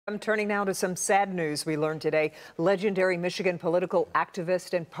I'm turning now to some sad news we learned today. Legendary Michigan political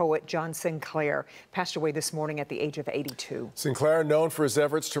activist and poet John Sinclair passed away this morning at the age of 82. Sinclair, known for his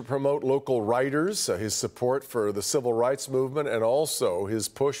efforts to promote local writers, his support for the civil rights movement, and also his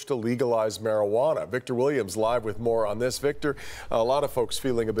push to legalize marijuana. Victor Williams live with more on this. Victor, a lot of folks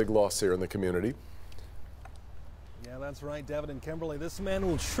feeling a big loss here in the community. Yeah, that's right, Devin and Kimberly. This man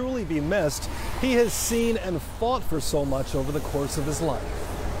will truly be missed. He has seen and fought for so much over the course of his life.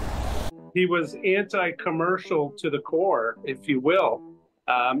 He was anti-commercial to the core, if you will,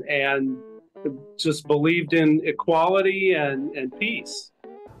 and just believed in equality and peace.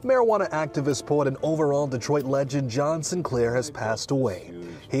 Marijuana activist, poet, and overall Detroit legend John Sinclair has passed away.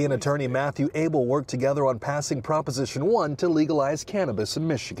 He and attorney Matthew Abel worked together on passing Proposition 1 to legalize cannabis in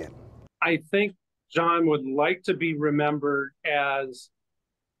Michigan. I think John would like to be remembered as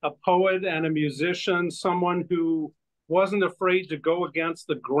a poet and a musician, someone who wasn't afraid to go against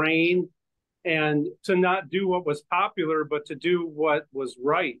the grain and to not do what was popular, but to do what was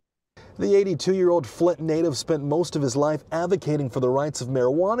right. The 82-year-old Flint native spent most of his life advocating for the rights of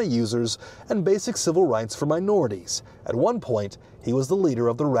marijuana users and basic civil rights for minorities. At one point, he was the leader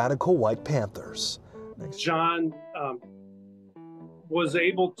of the radical White Panthers. John was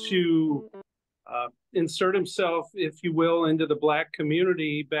able to insert himself, if you will, into the black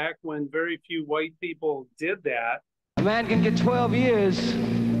community back when very few white people did that. A man can get 12 years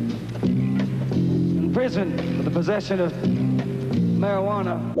in prison for the possession of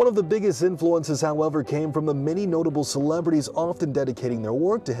marijuana. One of the biggest influences, however, came from the many notable celebrities often dedicating their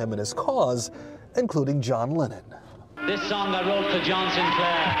work to him and his cause, including John Lennon. This song I wrote for John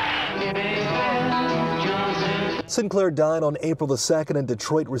Sinclair. Sinclair died on April the 2nd in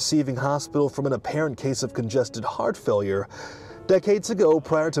Detroit, receiving hospital from an apparent case of congested heart failure. Decades ago,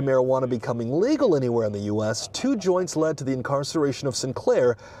 prior to marijuana becoming legal anywhere in the U.S., 2 joints led to the incarceration of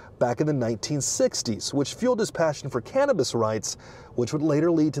Sinclair back in the 1960s, which fueled his passion for cannabis rights, which would later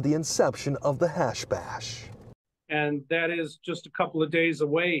lead to the inception of the Hash Bash. And that is just a couple of days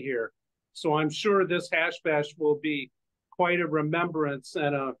away here. So I'm sure this Hash Bash will be quite a remembrance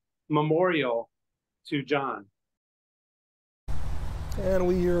and a memorial to John. And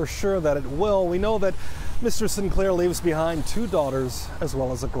we are sure that it will. We know that Mr. Sinclair leaves behind 2 daughters as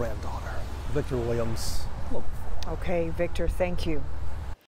well as a granddaughter. Victor Williams. Okay, Victor, thank you.